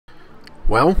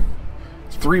Well,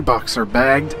 3 bucks are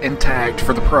bagged and tagged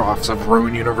for the profs of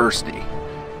Rowan University.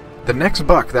 The next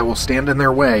buck that will stand in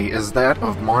their way is that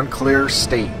of Montclair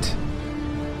State.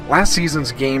 Last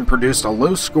season's game produced a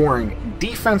low-scoring,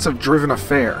 defensive-driven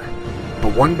affair,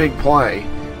 but one big play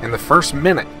in the first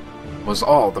minute was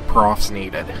all the profs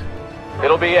needed.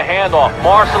 It'll be a handoff.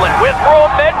 Marcelin with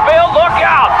room midfield. Look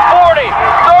out! 40,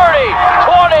 30,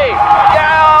 20,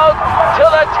 down to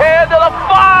the 10, to the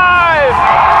 5.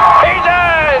 He's in!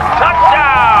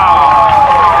 Touchdown!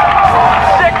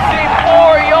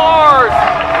 64 yards!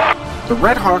 The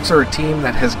Red Hawks are a team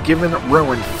that has given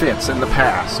Rowan fits in the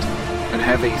past and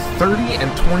have a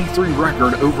 30-23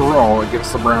 record overall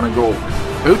against the Brown and Gold.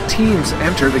 Both teams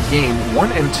enter the game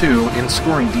 1-2 in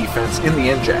scoring defense in the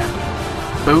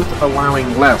NJAC, both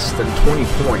allowing less than 20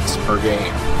 points per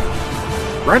game.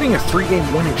 Riding a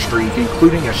 3-game winning streak,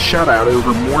 including a shutout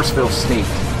over Montclair State,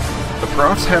 the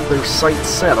Profs have their sights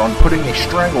set on putting a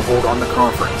stranglehold on the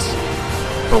conference.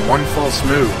 But one false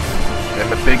move,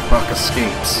 and the big buck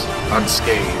escapes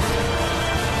unscathed.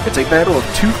 It's a battle of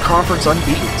 2 conference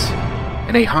unbeatens,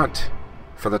 and a hunt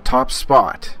for the top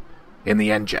spot in the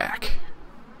NJAC.